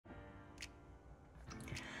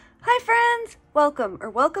Hi friends!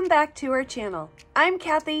 Welcome back to our channel. I'm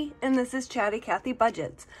Kathy and this is Chatty Kathy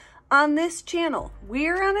Budgets. On this channel,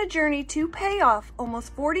 we're on a journey to pay off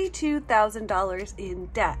almost $42,000 in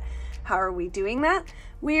debt. How are we doing that?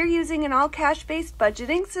 We're using an all cash-based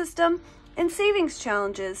budgeting system and savings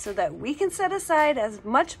challenges so that we can set aside as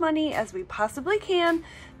much money as we possibly can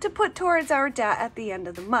to put towards our debt at the end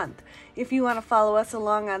of the month. If you want to follow us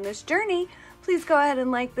along on this journey, please go ahead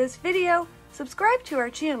and like this video, subscribe to our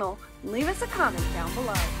channel, and leave us a comment down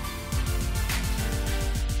below.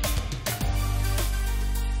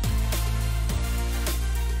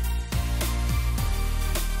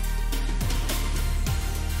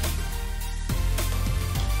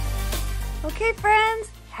 Okay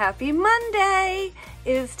friends, happy Monday!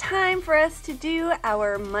 It is time for us to do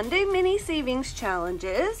our Monday mini savings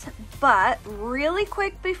challenges, but really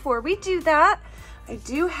quick before we do that, I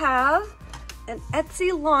do have an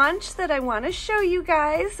Etsy launch that I want to show you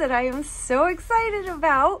guys that I am so excited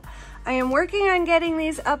about. I am working on getting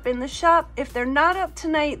these up in the shop. If they're not up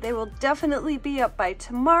tonight, they will definitely be up by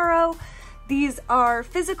tomorrow. These are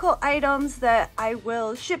physical items that I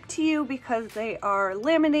will ship to you because they are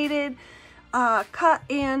laminated, cut,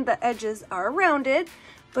 and the edges are rounded,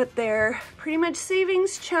 but they're pretty much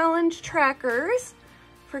savings challenge trackers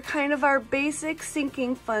for kind of our basic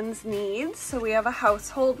sinking funds needs. So we have a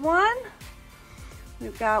household one.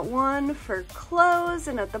 We've got one for clothes,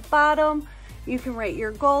 and at the bottom you can write your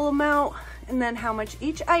goal amount and then how much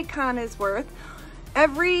each icon is worth.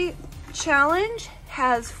 Every challenge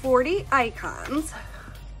has 40 icons.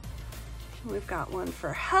 We've got one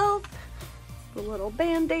for health, the little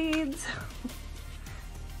band-aids,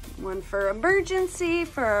 one for emergency,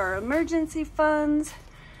 for our emergency funds.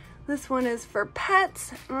 This one is for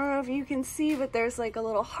pets. I don't know if you can see, but there's like a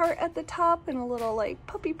little heart at the top and a little like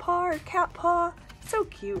puppy paw or cat paw. So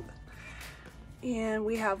cute. And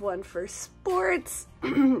we have one for sports.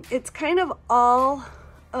 It's kind of all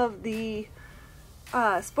of the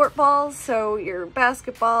sport balls, so your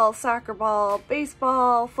basketball, soccer ball,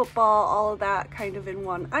 baseball, football, all of that kind of in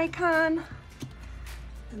one icon.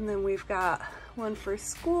 And then we've got one for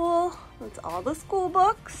school. That's all the school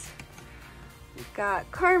books. We've got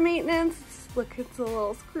car maintenance. Look, it's a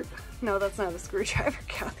little screw. No, that's not a screwdriver,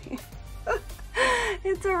 Kathy.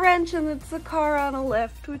 It's a wrench and it's a car on a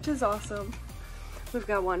lift, which is awesome. We've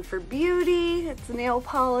got one for beauty. It's nail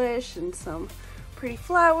polish and some pretty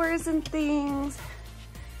flowers and things.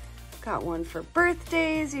 Got one for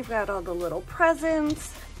birthdays. You've got all the little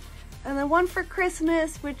presents. And then one for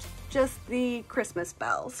Christmas, which just the Christmas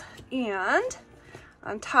bells. And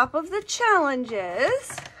on top of the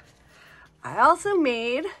challenges, I also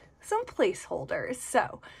made some placeholders.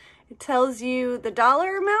 So it tells you the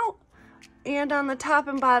dollar amount and on the top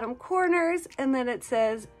and bottom corners, and then it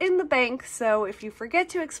says in the bank. So if you forget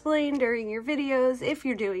to explain during your videos, if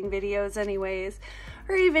you're doing videos anyways,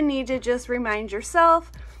 or even need to just remind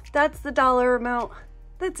yourself, that's the dollar amount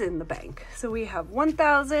that's in the bank. So we have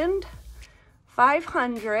 1,000,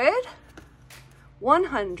 500,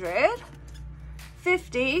 100,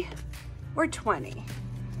 50, or 20.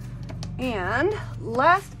 And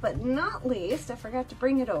last but not least, I forgot to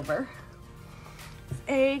bring it over,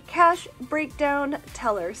 a cash breakdown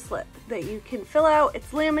teller slip that you can fill out.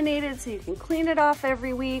 It's laminated so you can clean it off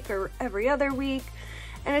every week or every other week.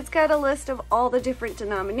 And it's got a list of all the different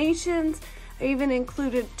denominations. I even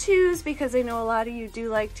included twos because I know a lot of you do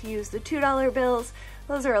like to use the $2 bills.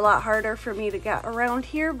 Those are a lot harder for me to get around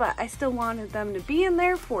here, but I still wanted them to be in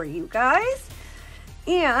there for you guys.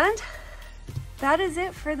 And that is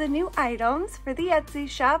it for the new items for the Etsy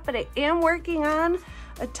shop, but I am working on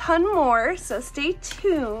a ton more, so stay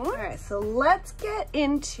tuned. All right, so let's get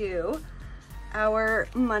into our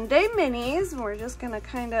Monday minis. We're just gonna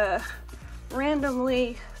kind of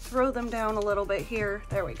randomly throw them down a little bit here.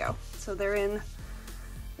 There we go. So they're in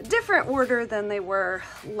a different order than they were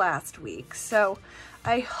last week. So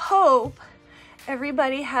I hope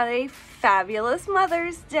everybody had a fabulous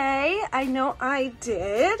Mother's Day. I know I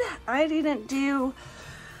did. I didn't do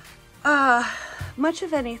much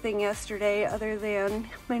of anything yesterday other than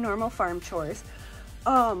my normal farm chores.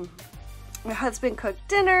 My husband cooked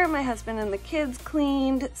dinner, my husband and the kids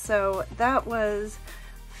cleaned, so that was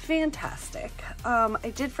fantastic.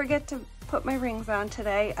 I did forget to put my rings on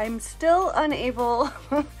today. I'm still unable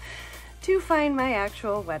to find my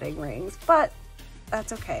actual wedding rings, but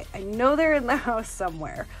that's okay. I know they're in the house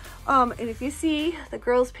somewhere. And if you see, the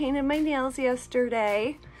girls painted my nails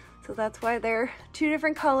yesterday, so that's why they're two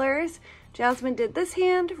different colors. Jasmine did this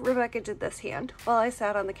hand, Rebecca did this hand while I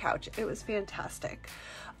sat on the couch. It was fantastic.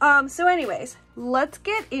 So anyways, let's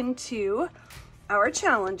get into our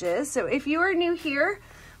challenges. So if you are new here,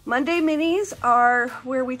 Monday minis are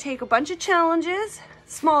where we take a bunch of challenges,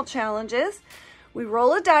 small challenges. We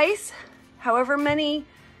roll a dice, however many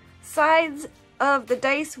sides of the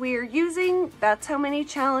dice we are using, that's how many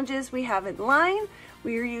challenges we have in line.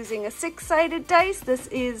 We are using a 6-sided dice. This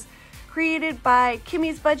is created by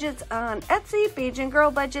Kimmy's Budgets on Etsy, Bajan Girl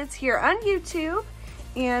Budgets here on YouTube.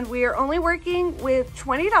 And we are only working with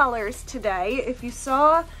 $20 today. If you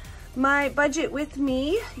saw my budget with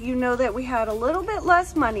me, you know that we had a little bit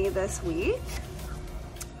less money this week.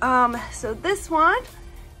 So this one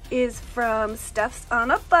is from Steph's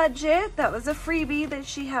on a Budget. That was a freebie that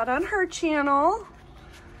she had on her channel.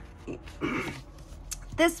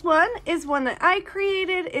 This one is one that I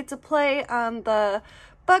created. It's a play on the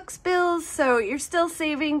Bucks Bills, so you're still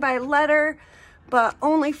saving by letter, but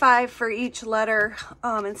only 5 for each letter.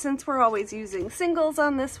 And since we're always using singles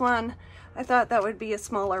on this one, I thought that would be a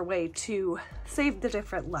smaller way to save the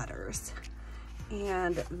different letters.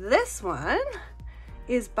 And this one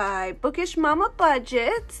is by Bookish Mama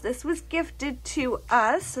Budgets. This was gifted to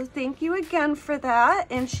us, so thank you again for that.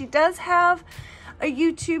 And she does have a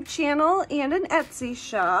YouTube channel and an Etsy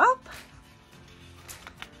shop.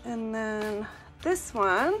 And then this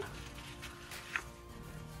one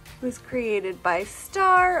was created by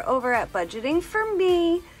Star over at Budgeting for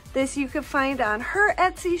Me. This you can find on her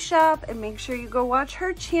Etsy shop, and make sure you go watch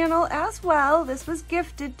her channel as well. This was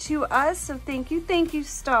gifted to us, so thank you,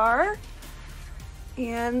 Star.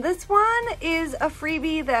 And this one is a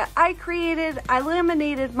freebie that I created. I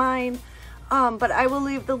laminated mine, but I will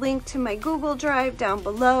leave the link to my Google Drive down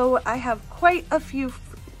below. I have quite a few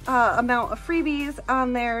amount of freebies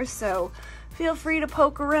on there, so feel free to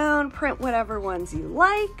poke around, print whatever ones you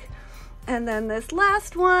like. And then this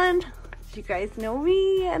last one, you guys know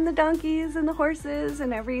me and the donkeys and the horses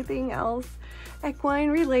and everything else equine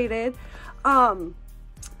related. I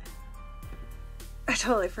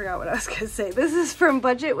totally forgot what I was gonna say. This is from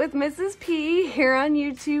Budget with Mrs. P here on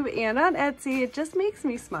YouTube and on Etsy. It just makes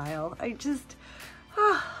me smile.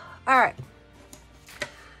 All right.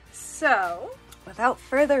 So without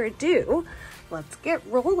further ado, let's get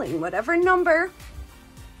rolling. Whatever number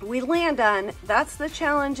we land on, that's the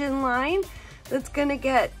challenge in line. That's gonna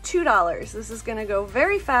get $2. This is gonna go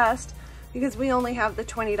very fast because we only have the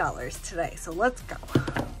 $20 today. So let's go.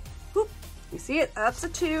 Whoop. You see it? That's a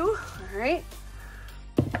 2. All right.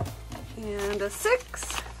 And a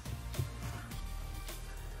 6.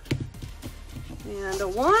 And a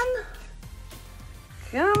 1.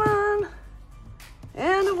 Come on.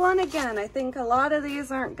 And a 1 again. I think a lot of these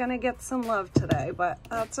aren't gonna get some love today, but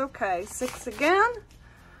that's okay. 6 again.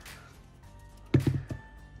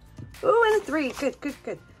 Ooh, and a 3.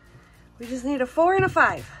 Good. We just need a 4 and a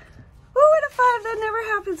 5. Ooh, and a 5. That never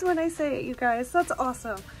happens when I say it, you guys. That's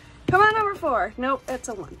awesome. Come on, number 4. Nope, it's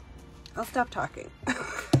a 1. I'll stop talking.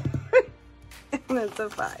 And it's a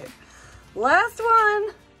 5. Last one.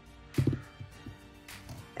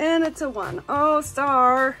 And it's a 1. Oh,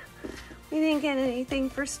 Star. We didn't get anything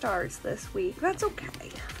for stars this week. That's okay.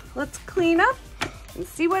 Let's clean up and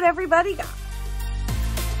see what everybody got.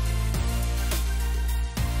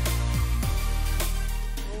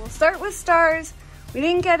 We'll start with stars. We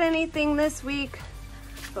didn't get anything this week,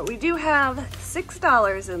 but we do have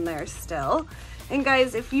 $6 in there still. And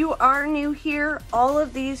guys, if you are new here, all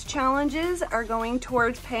of these challenges are going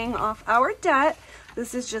towards paying off our debt.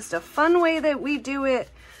 This is just a fun way that we do it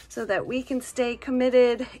so that we can stay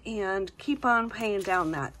committed and keep on paying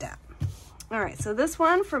down that debt. All right, so this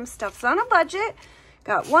one from Stuff's on a Budget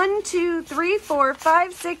got 1, 2, 3, 4,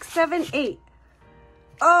 5, 6, 7, 8.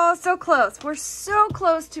 Oh, so close. We're so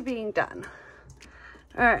close to being done.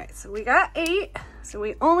 All right, so we got 8. So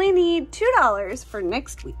we only need $2 for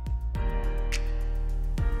next week.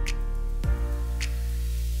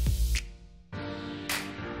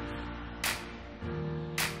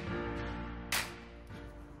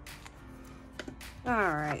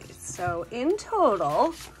 All right, so in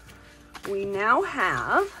total, we now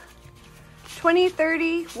have 20,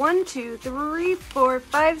 30, 1, 2, 3, 4,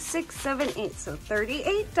 5, 6, 7, 8. So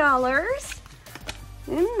 $38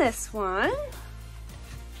 in this one.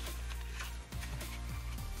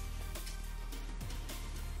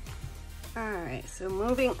 All right, so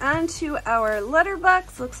moving on to our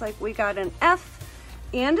letterbox. Looks like we got an F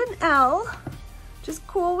and an L. Just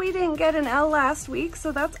cool, we didn't get an L last week,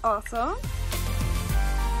 so that's awesome.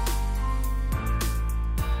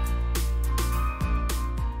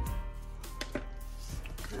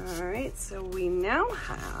 All right, so we now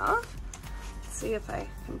have, let's see if I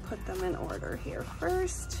can put them in order here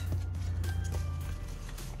first.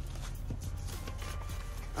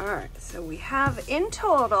 All right, so we have in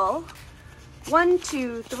total 1,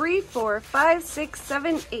 2, 3, 4, 5, 6,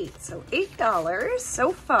 7, 8. So $8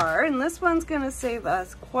 so far, and this one's gonna save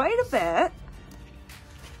us quite a bit.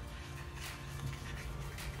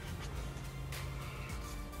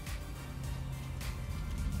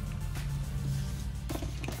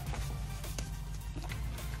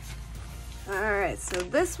 All right, so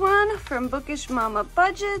this one from Bookish Mama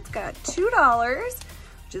Budget's got $2,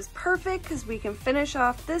 which is perfect because we can finish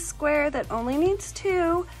off this square that only needs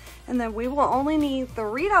 2, and then we will only need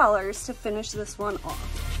 $3 to finish this one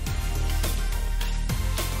off.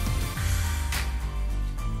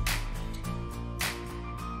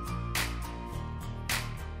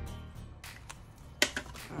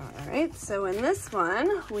 All right, so in this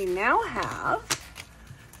one, we now have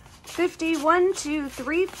 51, 2,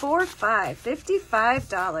 3, 4, 5,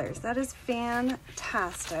 $55. That is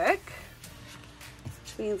fantastic.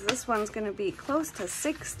 Which means this one's going to be close to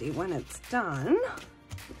 60 when it's done.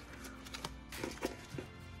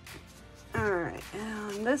 All right,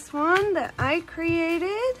 and this one that I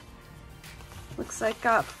created looks like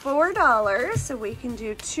got $4, so we can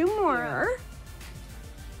do 2 more.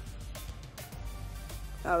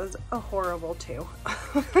 That was a horrible 2.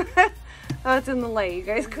 Oh, it's in the light, you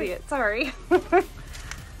guys could see it, sorry. All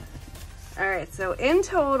right, so in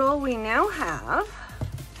total, we now have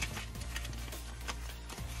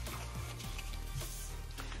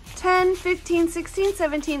 10, 15, 16,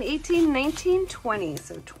 17, 18, 19, 20.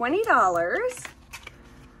 So $20.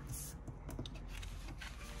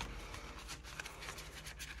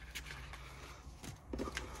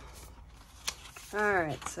 All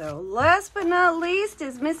right, so last but not least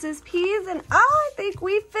is Mrs. P's, and I think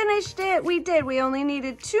we finished it. We did. We only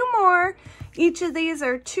needed 2 more. Each of these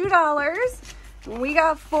are $2, and we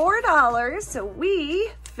got $4, so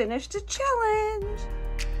we finished a challenge.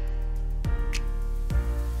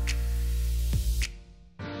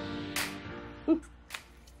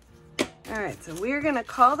 All right, so we're gonna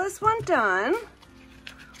call this one done,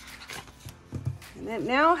 and it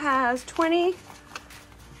now has 20.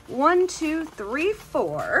 1, 2, 3,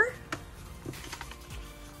 4,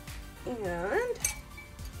 and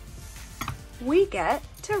we get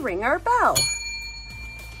to ring our bell.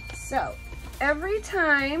 So every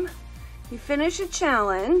time you finish a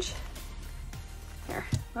challenge, here,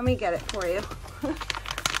 let me get it for you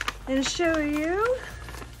and show you.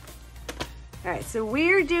 All right, so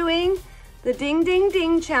we're doing the Ding Ding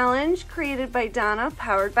Ding challenge created by Donna,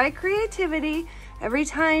 powered by creativity. Every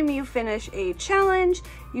time you finish a challenge,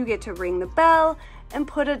 you get to ring the bell and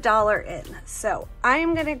put $1 in. So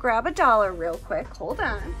I'm gonna grab $1 real quick, hold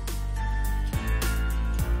on.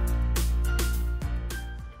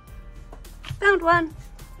 Found one.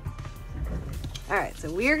 All right,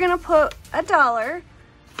 so we're gonna put $1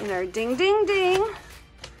 in our Ding Ding Ding.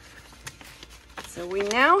 So we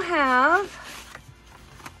now have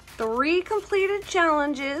 3 completed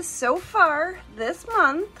challenges so far this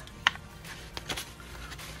month.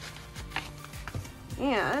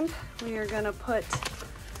 And we are gonna put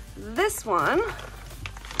this one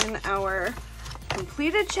in our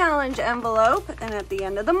completed challenge envelope, and at the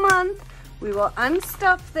end of the month, we will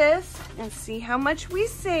unstuff this and see how much we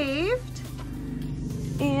saved.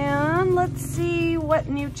 And let's see what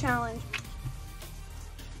new challenge.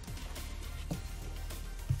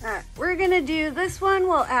 All right, we're gonna do this one.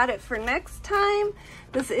 We'll add it for next time.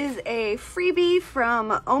 This is a freebie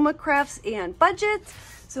from Oma Crafts and Budgets.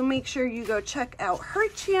 So make sure you go check out her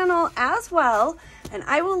channel as well. And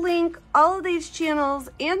I will link all of these channels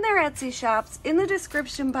and their Etsy shops in the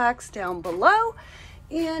description box down below.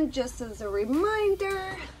 And just as a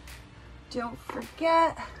reminder, don't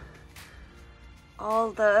forget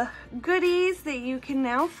all the goodies that you can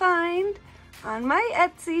now find on my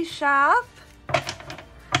Etsy shop.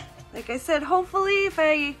 Like I said, hopefully if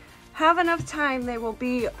I have enough time, they will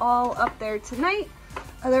be all up there tonight.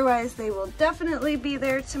 Otherwise, they will definitely be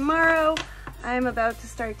there tomorrow. I'm about to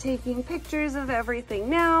start taking pictures of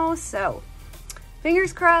everything now, so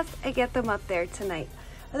fingers crossed I get them up there tonight.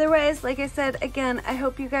 Otherwise, like I said, again, I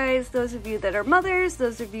hope you guys, those of you that are mothers,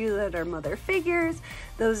 those of you that are mother figures,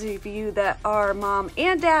 those of you that are mom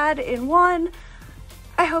and dad in one,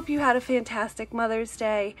 I hope you had a fantastic Mother's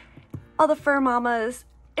Day. All the fur mamas,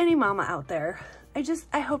 any mama out there,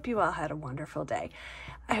 I hope you all had a wonderful day.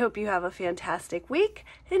 I hope you have a fantastic week,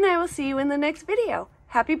 and I will see you in the next video.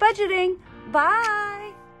 Happy budgeting! Bye!